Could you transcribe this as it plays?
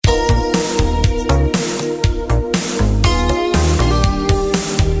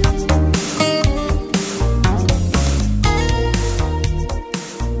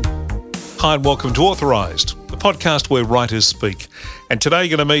Hi and welcome to Authorised, the podcast where writers speak. And today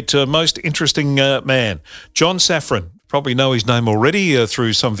you're going to meet a most interesting man, John Safran. Probably know his name already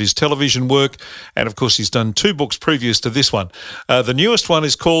through some of his television work. And of course, he's done 2 books previous to this one. The newest one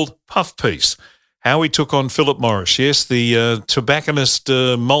is called Puff Piece. How he took on Philip Morris. Yes, the tobacconist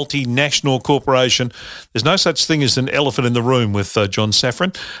multinational corporation. There's no such thing as an elephant in the room with John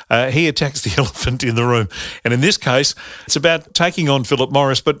Safran. He attacks the elephant in the room. And in this case, it's about taking on Philip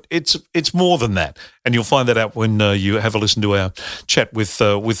Morris, but it's more than that. And you'll find that out when you have a listen to our chat with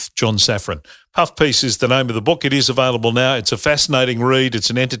John Safran. Puff Piece is the name of the book. It is available now. It's a fascinating read. It's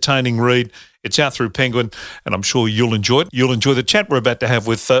an entertaining read. It's out through Penguin, and I'm sure you'll enjoy it. You'll enjoy the chat we're about to have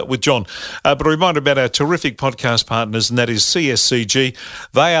with John. But a reminder about our terrific podcast partners, and that is CSCG.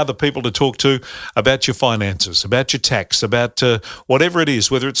 They are the people to talk to about your finances, about your tax, about whatever it is,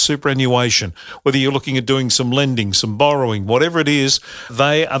 whether it's superannuation, whether you're looking at doing some lending, some borrowing, whatever it is,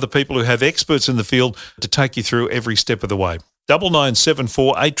 they are the people who have experts in the field to take you through every step of the way.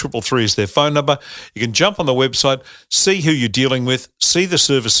 9974 8333 is their phone number. You can jump on the website, see who you're dealing with, see the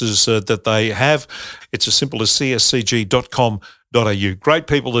services that they have. It's as simple as cscg.com.au. Great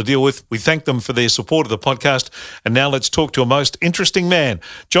people to deal with. We thank them for their support of the podcast. And now let's talk to a most interesting man,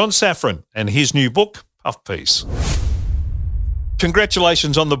 John Safran, and his new book, Puff Piece.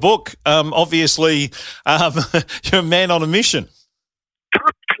 Congratulations on the book. Obviously, you're a man on a mission.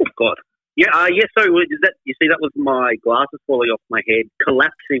 Oh, God. Yeah, so that was my glasses falling off my head,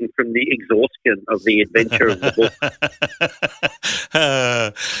 collapsing from the exhaustion of the adventure of the book.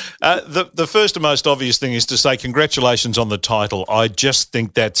 The first and most obvious thing is to say congratulations on the title. I just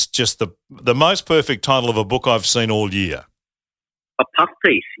think that's just the most perfect title of a book I've seen all year. A puff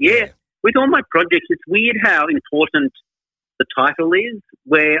piece, yeah. With all my projects, it's weird how important the title is.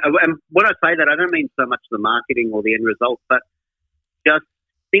 And when I say that, I don't mean so much the marketing or the end result, but just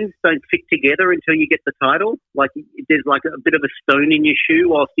things don't fit together until you get the title. Like there's like a bit of a stone in your shoe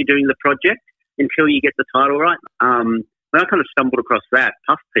whilst you're doing the project until you get the title right. When I kind of stumbled across that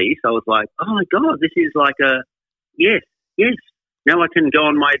Puff Piece, I was like, oh my God, this is like yes. Now I can go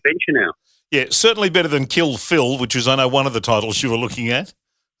on my adventure now. Yeah, certainly better than Kill Phil, which is, I know, one of the titles you were looking at.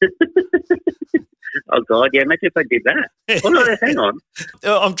 Oh, God, yeah, imagine if I did that. Well, no, hang on.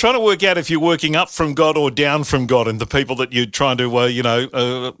 I'm trying to work out if you're working up from God or down from God and the people that you're trying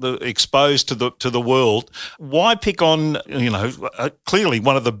to, expose to the world. Why pick on, clearly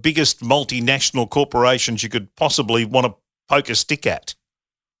one of the biggest multinational corporations you could possibly want to poke a stick at?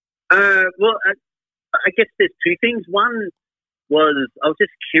 I guess there's 2 things. One was I was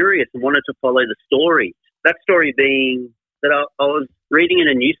just curious and wanted to follow the story. That story being that I was reading in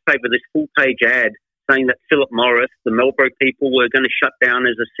a newspaper this full-page ad saying that Philip Morris, the Marlboro people, were going to shut down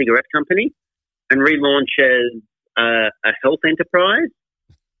as a cigarette company and relaunch as a health enterprise.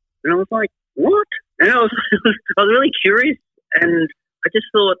 And I was like, what? And I was really curious, and I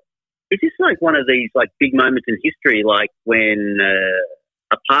just thought, is this like one of these like big moments in history, like when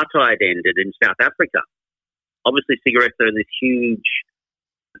apartheid ended in South Africa? Obviously, cigarettes are this huge,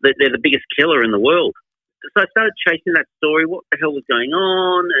 they're the biggest killer in the world. So I started chasing that story, what the hell was going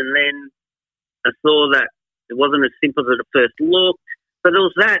on, and then I saw that it wasn't as simple as it first looked. So there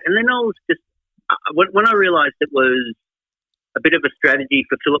was that, and then I was just, when I realised it was a bit of a strategy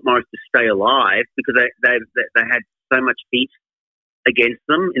for Philip Morris to stay alive because they had so much heat against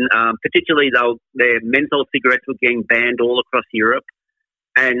them, particularly their menthol cigarettes were getting banned all across Europe,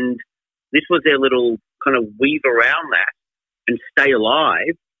 and this was their little kind of weave around that and stay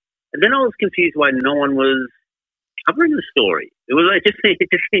alive. And then I was confused why no one was covering the story. It just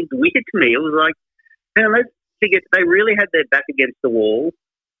seemed weird to me. It was like, let's figure they really had their back against the wall.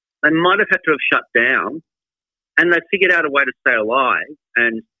 They might have had to have shut down, and they figured out a way to stay alive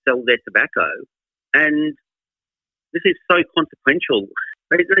and sell their tobacco. And this is so consequential.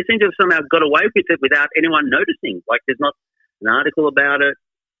 They seem to have somehow got away with it without anyone noticing. Like there's not an article about it,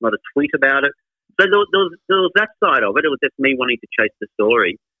 not a tweet about it. So there was that side of it. It was just me wanting to chase the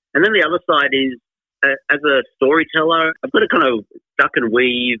story. And then the other side is, as a storyteller, I've got to kind of duck and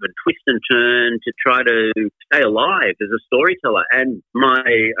weave and twist and turn to try to stay alive as a storyteller. And my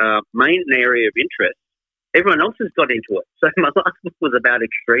main area of interest, everyone else has got into it. So my last book was about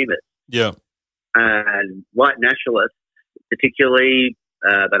extremists. Yeah. And white nationalists, particularly,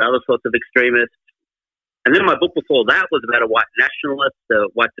 but other sorts of extremists. And then my book before that was about a white nationalist, a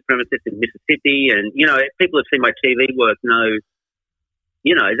white supremacist in Mississippi. And, people who've seen my TV work know,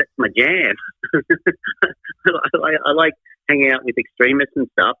 that's my jam. I like hanging out with extremists and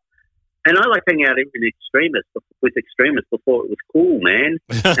stuff. And I like hanging out with extremists before it was cool, man.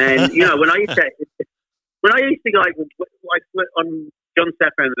 And, when I used to like on John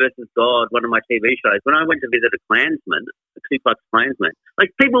Safran versus God, one of my TV shows, when I went to visit a Klansman, a Ku Klux Klansman,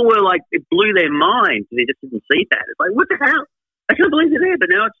 like people were like, it blew their minds. They just didn't see that. It's like, what the hell? I can't believe they're there. But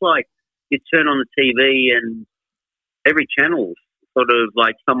now it's like you turn on the TV and every channel's sort of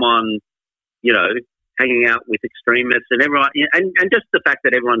like someone, you know, hanging out with extremists and everyone, and just the fact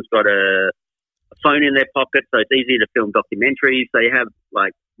that everyone's got a phone in their pocket, so it's easy to film documentaries. They have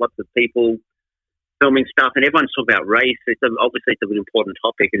like lots of people filming stuff, and everyone's talking about race. Obviously it's an important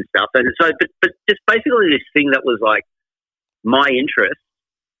topic and stuff. And so, but just basically this thing that was like my interest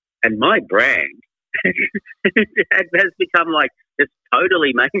and my brand has become like just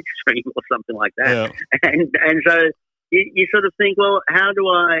totally mainstream or something like that. Yeah. And so you sort of think, well, how do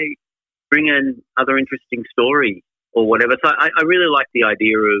I bring in other interesting stories or whatever? So I really like the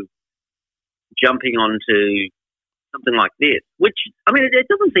idea of jumping onto something like this, which, I mean, it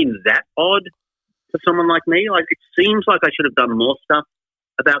doesn't seem that odd for someone like me. Like, it seems like I should have done more stuff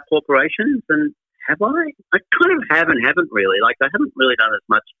about corporations, and have I? I kind of haven't really. Like, I haven't really done as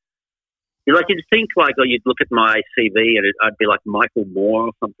much. Like, you'd think, like, or you'd look at my CV and I'd be like Michael Moore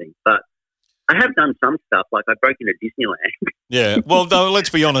or something, but I have done some stuff. Like, I broke into Disneyland. Yeah, well, no, let's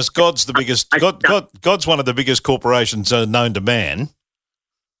be honest. God's the biggest. God's one of the biggest corporations known to man.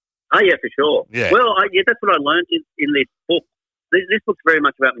 Oh yeah, for sure. Yeah. Well, that's what I learned in this book. This book's very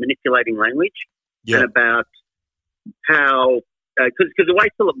much about manipulating language and about how, because the way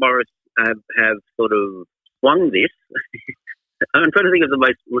Philip Morris have sort of swung this. I'm trying to think of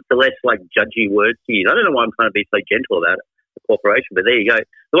the less like judgy words to use. I don't know why I'm trying to be so gentle about it, the corporation, but there you go.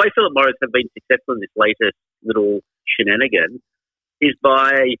 The way Philip Morris have been successful in this latest little shenanigan is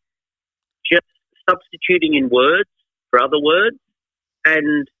by just substituting in words for other words,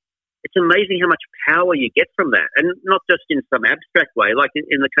 and it's amazing how much power you get from that, and not just in some abstract way. Like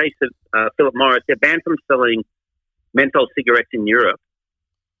in the case of Philip Morris, they're banned from selling menthol cigarettes in Europe,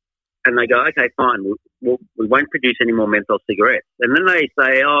 and they go, okay, fine, we won't produce any more menthol cigarettes. And then they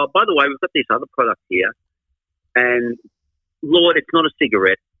say, oh, by the way, we've got this other product here, and Lord, it's not a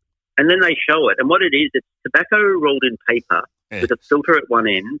cigarette. And then they show it, and what it is, it's tobacco rolled in paper with a filter at one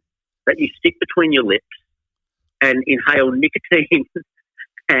end that you stick between your lips and inhale nicotine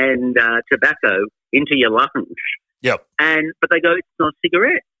and tobacco into your lungs. Yep. But they go, it's not a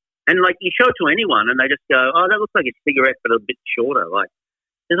cigarette. And like, you show it to anyone and they just go, oh, that looks like a cigarette but a bit shorter. Like,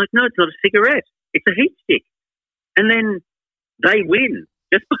 they're like, no, it's not a cigarette. It's a heat stick. And then they win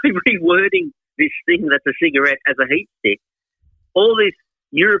just by rewording this thing that's a cigarette as a heat stick. All this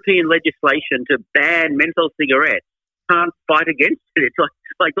European legislation to ban menthol cigarettes can't fight against it.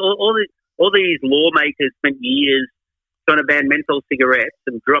 It's like all these lawmakers spent years trying to ban menthol cigarettes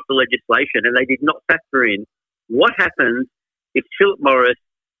and drew up the legislation, and they did not factor in what happens if Philip Morris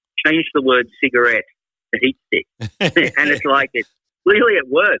changed the word cigarette to heat stick. And it's like, it's clearly it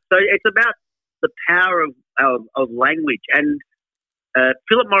works. So it's about the power of language. And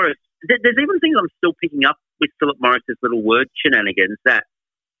Philip Morris, there's even things I'm still picking up with Philip Morris's little word shenanigans that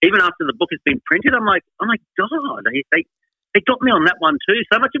even after the book has been printed, I'm like, oh my God, they got me on that one too.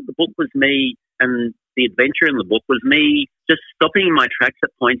 So much of the book was me, and the adventure in the book was me just stopping in my tracks at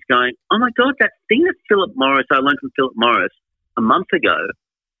points going, oh my God, that thing that I learned from Philip Morris a month ago,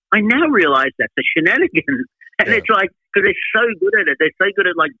 I now realise that's a shenanigan. And it's like, because they're so good at it. They're so good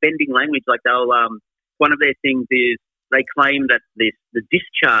at like bending language. Like they'll, one of their things is they claim that the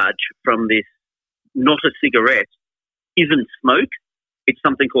discharge from this, not a cigarette, isn't smoke. It's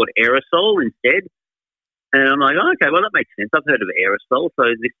something called aerosol instead. And I'm like, oh, okay, well, that makes sense. I've heard of aerosol, so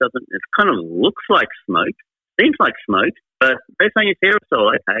this doesn't, it kind of looks like smoke, seems like smoke, but they're saying it's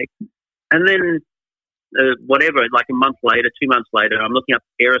aerosol, okay. And then whatever, like a month later, 2 months later, I'm looking up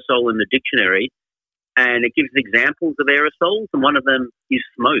aerosol in the dictionary, and it gives examples of aerosols, and one of them is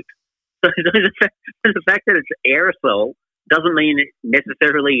smoke. So the fact that it's aerosol doesn't mean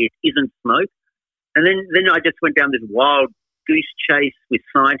necessarily it isn't smoke. And then I just went down this wild goose chase with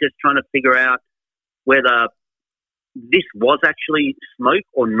scientists trying to figure out whether this was actually smoke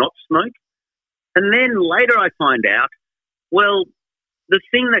or not smoke. And then later I find out, well, the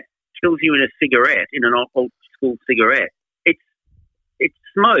thing that kills you in a cigarette, in an old school cigarette, it's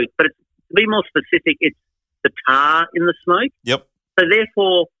smoke, but to be more specific, it's the tar in the smoke. Yep. So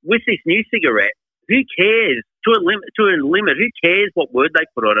therefore, with this new cigarette, who cares? To a limit, who cares what word they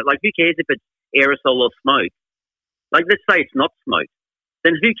put on it? Like, who cares if it's aerosol or smoke? Like, let's say it's not smoke.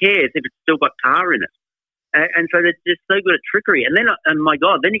 Then who cares if it's still got tar in it? And so they're just so good at trickery. And then, and my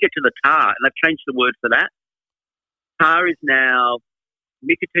God, then you get to the tar, and they've changed the word for that. Tar is now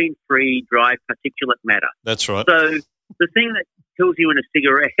nicotine-free dry particulate matter. That's right. So the thing that kills you in a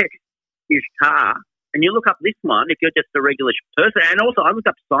cigarette is tar, and you look up this one, if you're just a regular person, and also I looked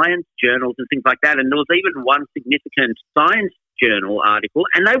up science journals and things like that, and there was even one significant science journal article,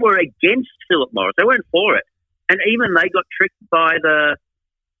 and they were against Philip Morris. They weren't for it. And even they got tricked by the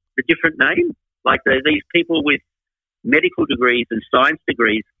different name. Like these people with medical degrees and science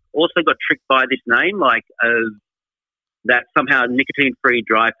degrees also got tricked by this name, like that somehow nicotine-free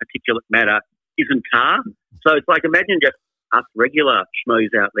dry particulate matter isn't tar. So it's like, imagine just us regular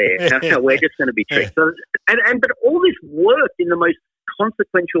schmoes out there. How we're just going to be tricked. So, but all this worked in the most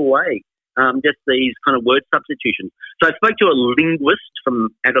consequential way. Just these kind of word substitutions. So I spoke to a linguist from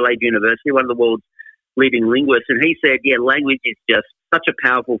Adelaide University, one of the world's leading linguists, and he said, yeah, language is just such a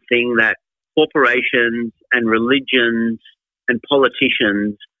powerful thing that corporations and religions and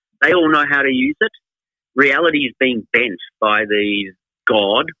politicians, they all know how to use it. Reality is being bent by these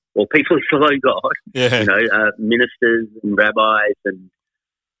God, or people who follow God, ministers and rabbis and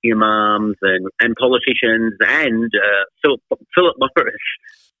imams and politicians and Philip Morris.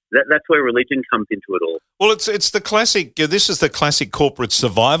 That's where religion comes into it all. Well, it's the classic. This is the classic corporate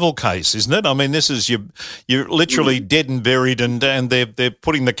survival case, isn't it? I mean, this is you're literally dead and buried, and they're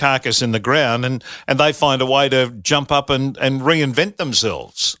putting the carcass in the ground, and they find a way to jump up and reinvent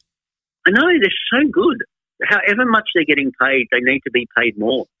themselves. I know, they're so good. However much they're getting paid, they need to be paid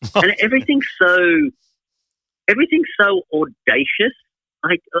more, and everything's so audacious.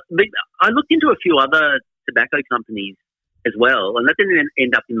 Like, I looked into a few other tobacco companies as well, and that didn't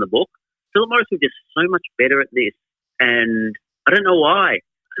end up in the book. Philip Morris was just so much better at this, and I don't know why.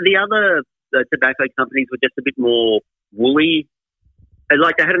 The other tobacco companies were just a bit more woolly,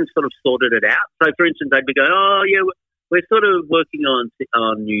 like they hadn't sort of sorted it out. So, for instance, they'd be going, "Oh, yeah, we're sort of working on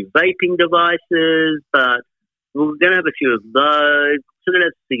new vaping devices, but we're going to have a few of those. We're going to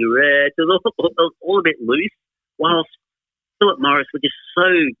have cigarettes." It was all a bit loose, whilst Philip Morris were just so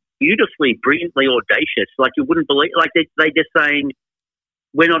beautifully, brilliantly audacious. Like, you wouldn't believe. Like, they just saying,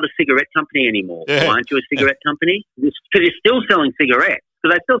 "We're not a cigarette company anymore. Yeah. Why aren't you a cigarette company?" Because you're still selling cigarettes.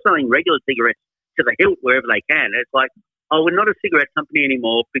 Because they're still selling regular cigarettes to the hilt wherever they can. It's like, "Oh, we're not a cigarette company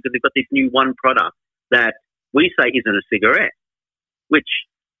anymore because we've got this new one product that we say isn't a cigarette," which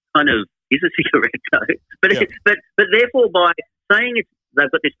kind of is a cigarette though. But therefore, by saying they've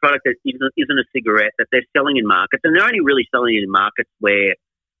got this product that isn't a cigarette that they're selling in markets, and they're only really selling it in markets where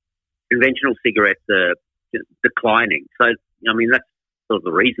conventional cigarettes are declining. So, I mean, that's sort of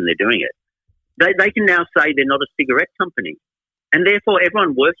the reason they're doing it. They can now say they're not a cigarette company. And therefore,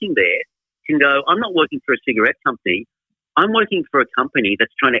 everyone working there can go, "I'm not working for a cigarette company. I'm working for a company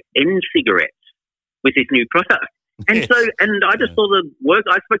that's trying to end cigarettes with this new product." And Yes. and I just saw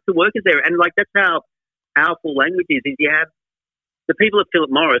I spoke to workers there, and like, that's how powerful language is you have the people at Philip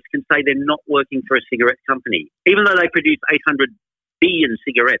Morris can say they're not working for a cigarette company, even though they produce 800 billion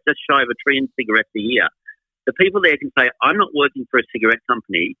cigarettes. That's shy of 1 trillion cigarettes a year. The people there can say, "I'm not working for a cigarette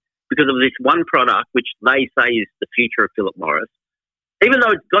company because of this one product, which they say is the future of Philip Morris." Even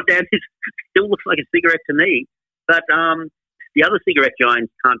though it's goddamn, it still looks like a cigarette to me. But the other cigarette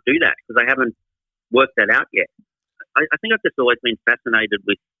giants can't do that because they haven't worked that out yet. I think I've just always been fascinated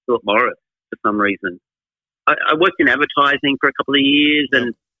with Philip Morris for some reason. I worked in advertising for a couple of years,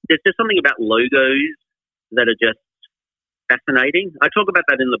 and there's just something about logos that are just fascinating. I talk about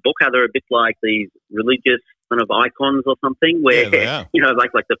that in the book, how they're a bit like these religious kind of icons or something, where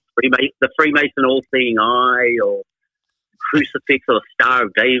like the Freemason all-seeing eye, or crucifix, or Star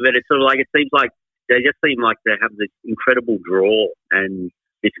of David. It's sort of like, it seems like they just seem like they have this incredible draw and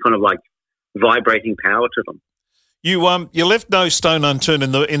this kind of like vibrating power to them. You left no stone unturned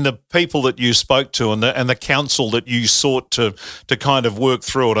in the people that you spoke to and the counsel that you sought to kind of work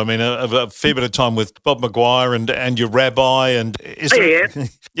through it. I mean, a fair bit of time with Bob Maguire and your rabbi, and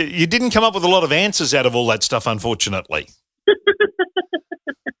you didn't come up with a lot of answers out of all that stuff, unfortunately.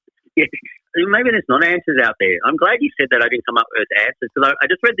 Yeah, maybe there's not answers out there. I'm glad you said that I didn't come up with answers, because I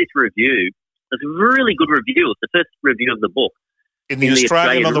just read this review. It's a really good review. It's the first review of the book in the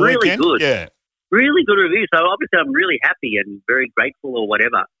Australian on the really weekend. Good. Yeah. Really good review. So obviously I'm really happy and very grateful or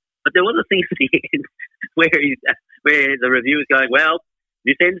whatever. But there was a thing at the end where the review is going, "Well,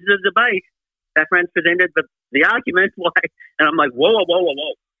 this ends the debate. Safran's presented the argument why." And I'm like, whoa.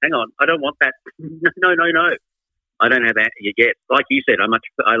 Hang on. I don't want that. No. I don't have that yet. Like you said, I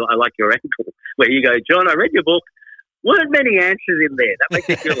like your angle where you go, "John, I read your book. Weren't many answers in there." That makes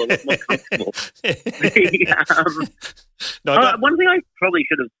me feel a lot more comfortable. One thing I probably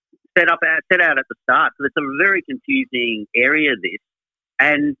should have set out at the start, so it's a very confusing area, this,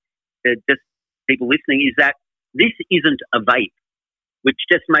 and just people listening, is that this isn't a vape, which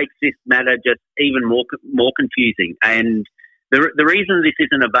just makes this matter just even more confusing. And the reason this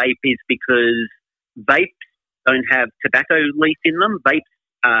isn't a vape is because vapes don't have tobacco leaf in them. Vapes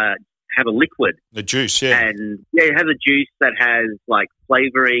have a liquid. The juice, yeah. And it has a juice that has like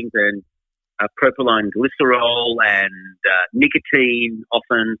flavourings and propylene glycerol and nicotine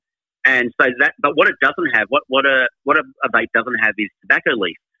often. And so but what it doesn't have, what a vape doesn't have is tobacco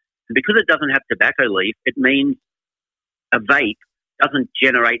leaf. And because it doesn't have tobacco leaf, it means a vape doesn't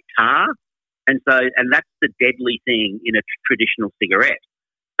generate tar. And that's the deadly thing in a traditional cigarette.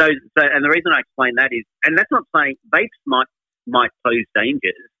 So, and the reason I explain that is, and that's not saying vapes might pose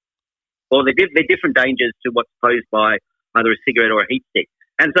dangers, or they're different dangers to what's posed by either a cigarette or a heat stick.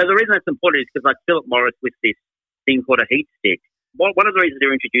 And so the reason that's important is because like Philip Morris with this thing called a heat stick, one of the reasons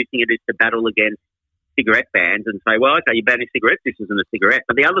they're introducing it is to battle against cigarette bans and say, well, okay, you're banning cigarettes, this isn't a cigarette.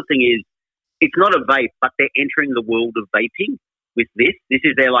 But the other thing is, it's not a vape, but they're entering the world of vaping with this. This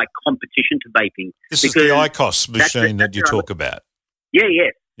is their like competition to vaping. This is the IQOS machine that you talk about.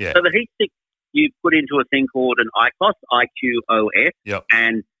 Yeah. So the heat stick you put into a thing called an IQOS, IQOS, yep.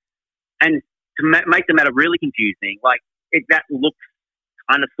 and to make the matter really confusing, like that looks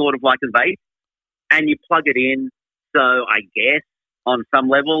kind of sort of like a vape, and you plug it in. So I guess on some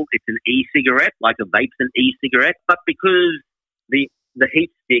level it's an e-cigarette, like a vape's an e-cigarette, but because the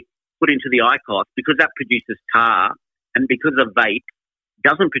heat stick put into the IQOS, because that produces tar, and because a vape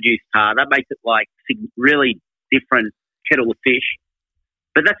doesn't produce tar, that makes it like really different kettle of fish.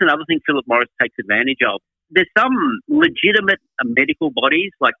 But that's another thing Philip Morris takes advantage of. There's some legitimate medical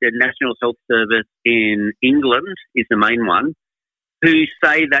bodies, like the National Health Service in England is the main one, who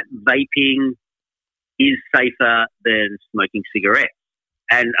say that vaping is safer than smoking cigarettes.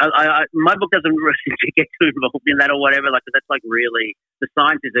 And my book doesn't really get too involved in that or whatever. Like that's like really, the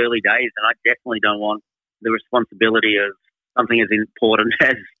science is early days, and I definitely don't want the responsibility of something as important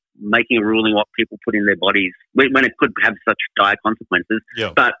as making a ruling what people put in their bodies when it could have such dire consequences.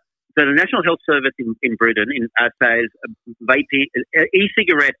 Yeah. But so the National Health Service in Britain says vaping,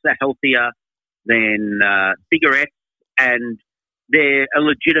 e-cigarettes are healthier than cigarettes, and they're a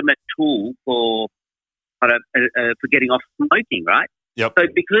legitimate tool for getting off smoking, right? Yep. So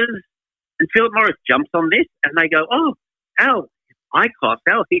and Philip Morris jumps on this, and they go, oh, our IQOS,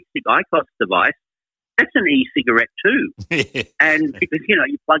 our heat stick IQOS device, that's an e-cigarette too. And because,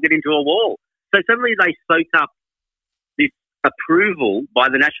 you plug it into a wall. So suddenly they soak up this approval by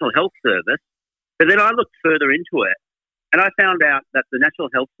the National Health Service. But then I looked further into it, and I found out that the National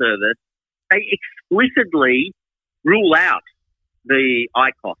Health Service, they explicitly rule out the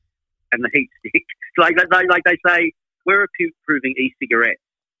IQOS and the heat stick. Like they say, we're approving e-cigarettes.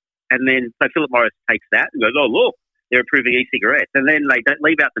 And then, so Philip Morris takes that and goes, oh, look, they're approving e-cigarettes. And then they don't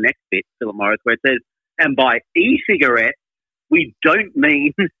leave out the next bit, Philip Morris, where it says, and by e-cigarette, we don't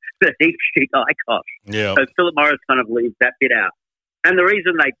mean the heat stick IQOS. Yeah. So Philip Morris kind of leaves that bit out. And the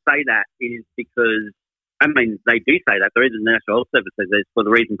reason they say that is because, they do say that. The reason the National Health Service says this for the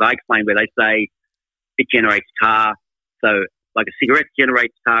reasons I explained, where they say it generates tar. So like a cigarette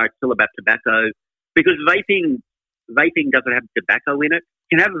generates tar, it's still about tobacco. Because vaping doesn't have tobacco in it.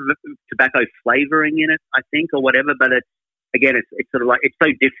 It can have tobacco flavouring in it, I think, or whatever, but it's sort of like, it's so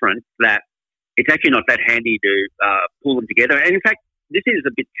different that it's actually not that handy to pull them together. And in fact, this is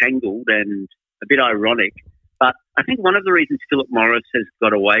a bit tangled and a bit ironic, but I think one of the reasons Philip Morris has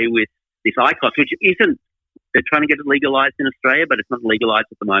got away with this IQOS, which isn't, they're trying to get it legalised in Australia, but it's not legalised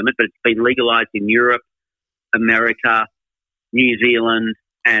at the moment, but it's been legalised in Europe, America, New Zealand,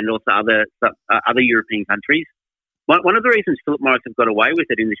 and also other European countries. One of the reasons Philip Morris have got away with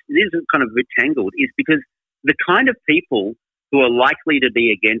it, in this, it is kind of a bit tangled, is because the kind of people who are likely to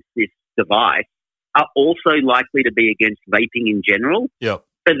be against this device are also likely to be against vaping in general. Yep.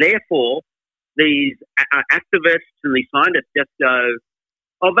 So therefore, these activists and these scientists just go,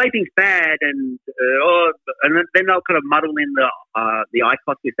 oh, vaping's bad, and then they'll kind of muddle in the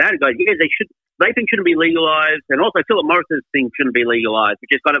IQOS with that and go, yeah, vaping shouldn't be legalised, and also Philip Morris's thing shouldn't be legalised,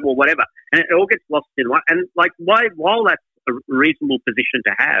 which is kind of, well, whatever. And it all gets lost in one. And like, while that's a reasonable position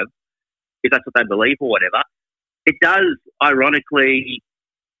to have, if that's what they believe or whatever, it does ironically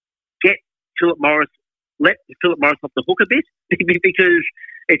let Philip Morris off the hook a bit because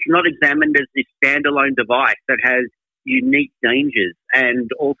it's not examined as this standalone device that has unique dangers. And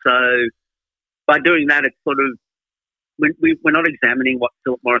also, by doing that, it's sort of, we're not examining what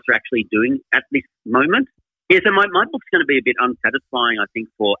Philip Morris are actually doing at this moment. Yeah, so my book's going to be a bit unsatisfying, I think,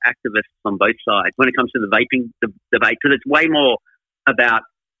 for activists on both sides when it comes to the vaping debate, because it's way more about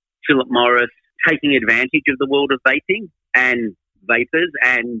Philip Morris taking advantage of the world of vaping and vapors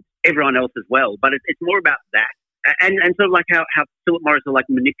and everyone else as well. But it's more about that. And sort of like how Philip Morris are like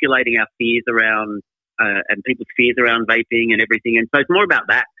manipulating our fears around and people's fears around vaping and everything. And so it's more about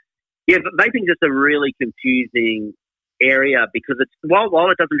that. Yeah, but vaping's just a really confusing area because it's while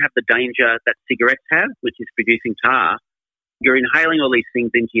it doesn't have the danger that cigarettes have, which is producing tar, you're inhaling all these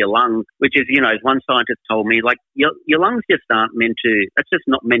things into your lungs, which is, as one scientist told me, like your lungs just aren't meant to. That's just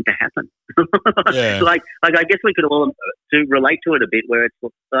not meant to happen. Yeah. Like I guess we could all to relate to it a bit, where it's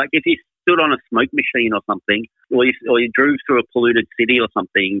like if you stood on a smoke machine or something, or you drove through a polluted city or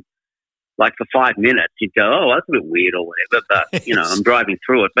something, like for 5 minutes, you'd go, oh, that's a bit weird or whatever. But I'm driving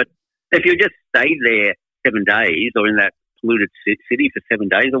through it. But if you just stayed there 7 days or in that polluted city for 7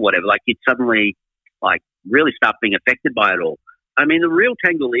 days or whatever, like you'd suddenly like really start being affected by it all. I mean, the real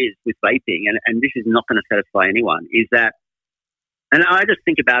tangle is with vaping, and this is not going to satisfy anyone, is that, and I just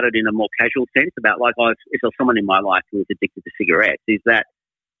think about it in a more casual sense about like if there's someone in my life who was addicted to cigarettes, is that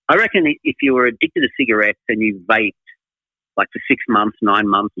I reckon if you were addicted to cigarettes and you vaped like for 6 months, 9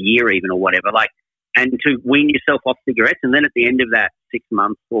 months, a year even or whatever, like, and to wean yourself off cigarettes, and then at the end of that 6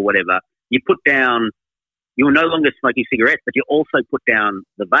 months or whatever, you were no longer smoking cigarettes, but you also put down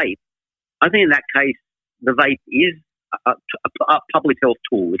the vape. I think in that case, the vape is a public health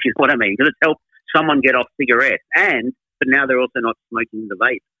tool, which is what I mean, because it's helped someone get off cigarettes, but now they're also not smoking the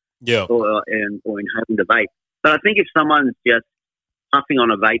vape, or inhaling the vape. But I think if someone's just puffing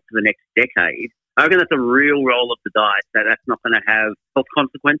on a vape for the next decade, I reckon that's a real roll of the dice that's not going to have health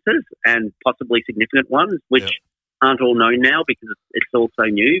consequences and possibly significant ones, which aren't all known now because it's all so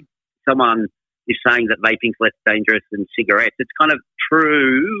new. Someone is saying that vaping's less dangerous than cigarettes. It's kind of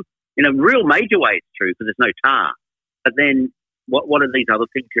true. In a real major way, it's true because there's no tar. But then what are these other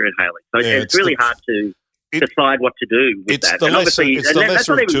things you're inhaling? So it's really hard to decide what to do with that. It's the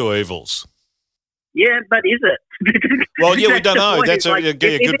lesser of two evils. Yeah, but is it? Well, we don't know. That's a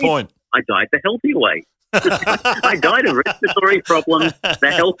good point. I died the healthier way. I died of respiratory problems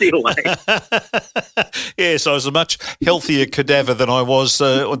the healthier way. Yes, I was a much healthier cadaver than I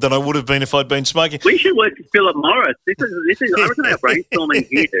would have been if I'd been smoking. We should work with Philip Morris. This is. I reckon our brainstorming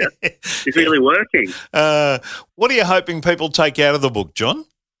here is really working. What are you hoping people take out of the book, John?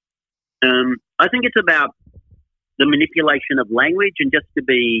 I think it's about the manipulation of language and just to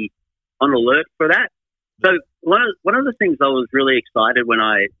be on alert for that. So one of the things I was really excited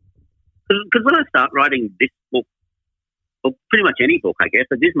because when I start writing this book, or pretty much any book, I guess,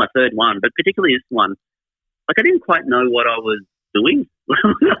 this is my third one, but particularly this one, like I didn't quite know what I was doing.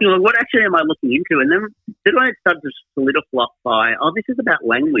 What actually am I looking into? And then I started to solidify, this is about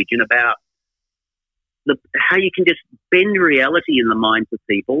language and about how you can just bend reality in the minds of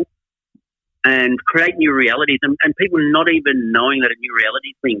people and create new realities and people not even knowing that a new reality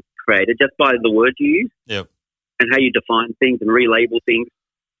is being created just by the words you use and how you define things and relabel things.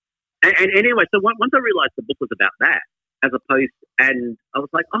 And anyway, so once I realised the book was about that, as opposed, and I was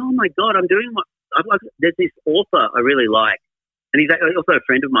like, oh my God, there's this author I really like, and he's also a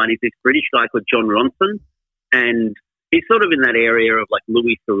friend of mine. He's this British guy called Jon Ronson, and he's sort of in that area of like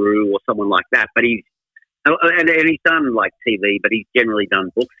Louis Theroux or someone like that. But he's done like TV, but he's generally done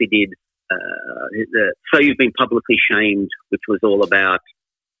books. He did So You've Been Publicly Shamed, which was all about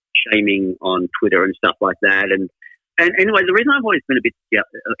shaming on Twitter and stuff like that, And anyway, the reason I've always been a bit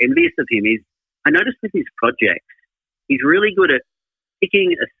envious of him is I noticed with his projects, he's really good at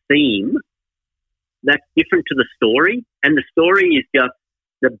picking a theme that's different to the story, and the story is just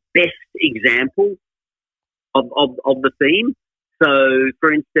the best example of the theme. So,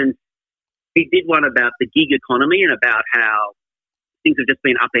 for instance, he did one about the gig economy and about how things have just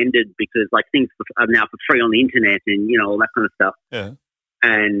been upended because like things are now for free on the internet and, all that kind of stuff. Yeah.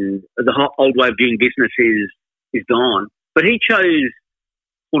 And the whole old way of doing business is gone. But he chose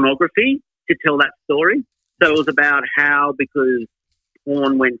pornography to tell that story. So it was about how, because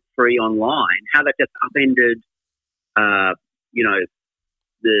porn went free online, how that just upended,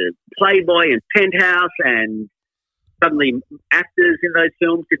 the Playboy and Penthouse, and suddenly actors in those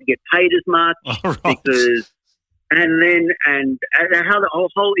films didn't get paid as much because, and how the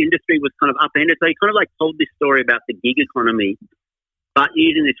whole industry was kind of upended. So he kind of like told this story about the gig economy, but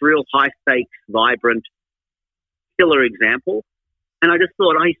using this real high stakes, vibrant, killer example. And I just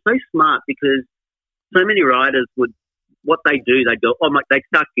thought, he's so smart because so many writers what they do, they go, they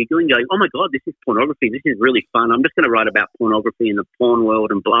start giggling, going, oh my God, this is pornography. This is really fun. I'm just going to write about pornography in the porn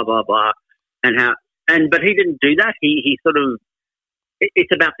world and blah, blah, blah. But he didn't do that. He sort of,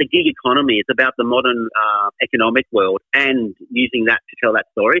 it's about the gig economy. It's about the modern economic world and using that to tell that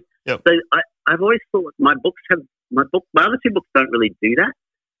story. Yep. So I've always thought my other two books don't really do that.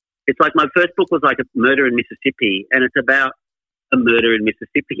 It's like my first book was like a murder in Mississippi, and it's about a murder in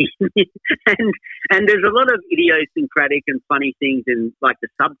Mississippi. and there's a lot of idiosyncratic and funny things in like the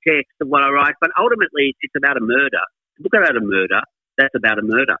subtext of what I write, but ultimately it's about a murder. It's a book about a murder that's about a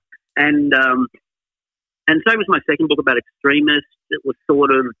murder. And so was my second book about extremists. It was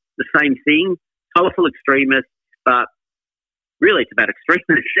sort of the same thing, colourful extremists, but really it's about extremists.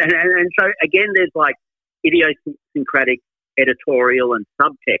 And so, again, there's like idiosyncratic editorial and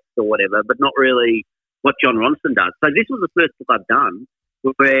subtext or whatever, but not really what Jon Ronson does. So this was the first book I've done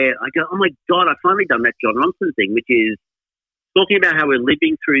where I go, oh, my God, I've finally done that Jon Ronson thing, which is talking about how we're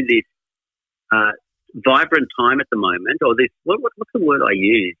living through this vibrant time at the moment, or this, what's the word I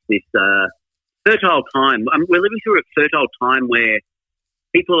use? This fertile time. We're living through a fertile time where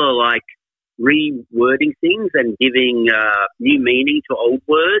people are like rewording things and giving new meaning to old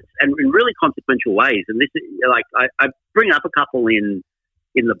words, and in really consequential ways. And this is like I bring up a couple in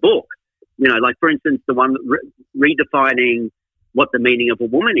the book. You know, like for instance, the one redefining what the meaning of a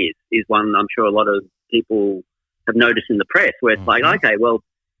woman is one I'm sure a lot of people have noticed in the press, where it's like, okay, well,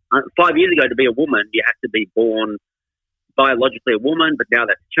 5 years ago to be a woman, you have to be born biologically a woman, but now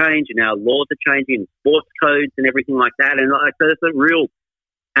that's changed, and now laws are changing, sports codes and everything like that. And like, so it's a real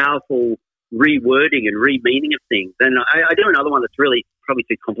powerful rewording and re-meaning of things. And I do another one that's really probably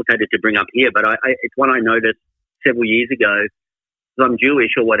too complicated to bring up here, but it's one I noticed several years ago, because I'm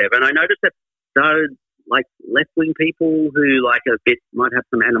Jewish or whatever, and I noticed that like left-wing people who like a bit might have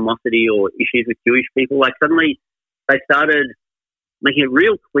some animosity or issues with Jewish people, like suddenly they started making it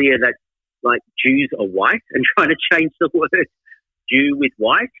real clear that like Jews are white and trying to change the word Jew with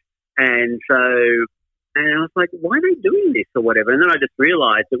white. And I was like, why are they doing this or whatever? And then I just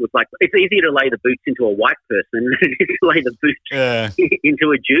realised it was like, it's easier to lay the boots into a white person than it is to lay the boots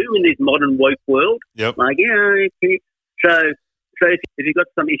into a Jew in this modern woke world. Yep. Like, so if you've got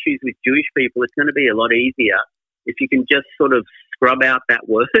some issues with Jewish people, it's going to be a lot easier if you can just sort of scrub out that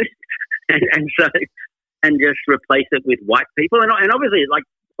word and just replace it with white people. And obviously, like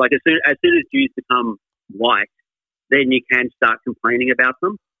as soon as Jews become white, then you can start complaining about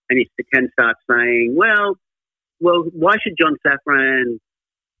them, and you can start saying, well, why should John Safran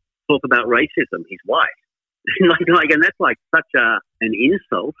talk about racism? He's white. and that's like such an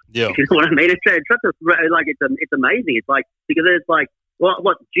insult. Yeah. You know what I mean? It's such it's amazing. It's like, because it's like,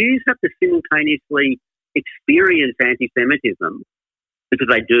 what Jews have to simultaneously experience anti-Semitism, because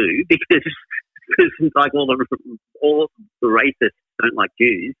they do, because like all the racists don't like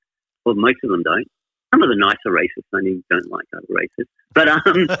Jews. Well, most of them don't. Some of the nicer racists only don't like other racists. But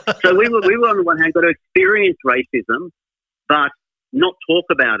so we were on the one hand got to experience racism, but not talk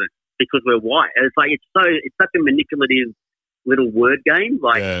about it because we're white. And it's like it's such a manipulative little word game,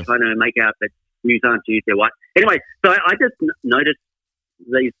 like trying to make out that Jews aren't Jews, they're white. Anyway, so I just noticed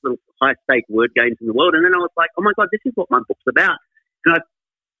these little high stake word games in the world, and then I was like, oh my God, this is what my book's about. And I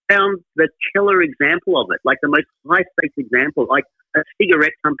found the killer example of it, like the most high stakes example. Like a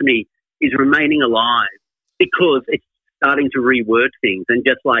cigarette company is remaining alive because it's starting to reword things and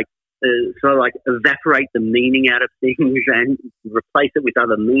just like sort of like evaporate the meaning out of things and replace it with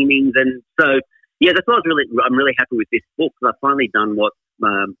other meanings. And so, yeah, that's what I'm really happy with this book, because I've finally done what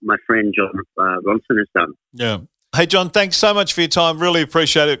my friend Jon Ronson has done. Yeah. Hey, John, thanks so much for your time. Really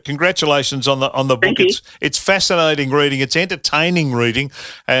appreciate it. Congratulations on the book. It's fascinating reading. It's entertaining reading,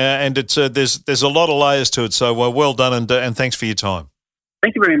 and it's there's a lot of layers to it. So well done, and thanks for your time.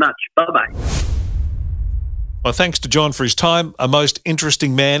 Thank you very much. Bye-bye. Well, thanks to John for his time. A most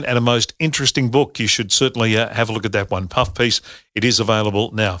interesting man and a most interesting book. You should certainly have a look at that one, Puff Piece. It is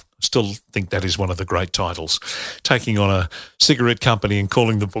available now. Still think that is one of the great titles. Taking on a cigarette company and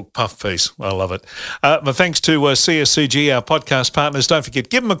calling the book Puff Piece. I love it. My thanks to CSCG, our podcast partners. Don't forget,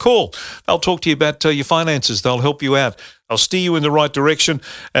 give them a call. They'll talk to you about your finances. They'll help you out. They'll steer you in the right direction,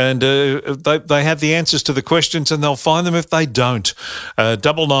 and they have the answers to the questions, and they'll find them if they don't.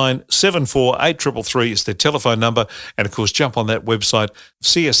 9974 833 is their telephone number, and of course jump on that website,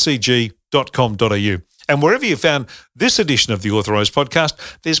 cscg.com.au. And wherever you found this edition of the Authorised Podcast,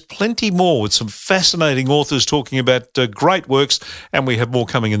 there's plenty more with some fascinating authors talking about great works, and we have more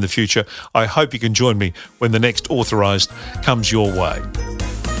coming in the future. I hope you can join me when the next Authorised comes your way.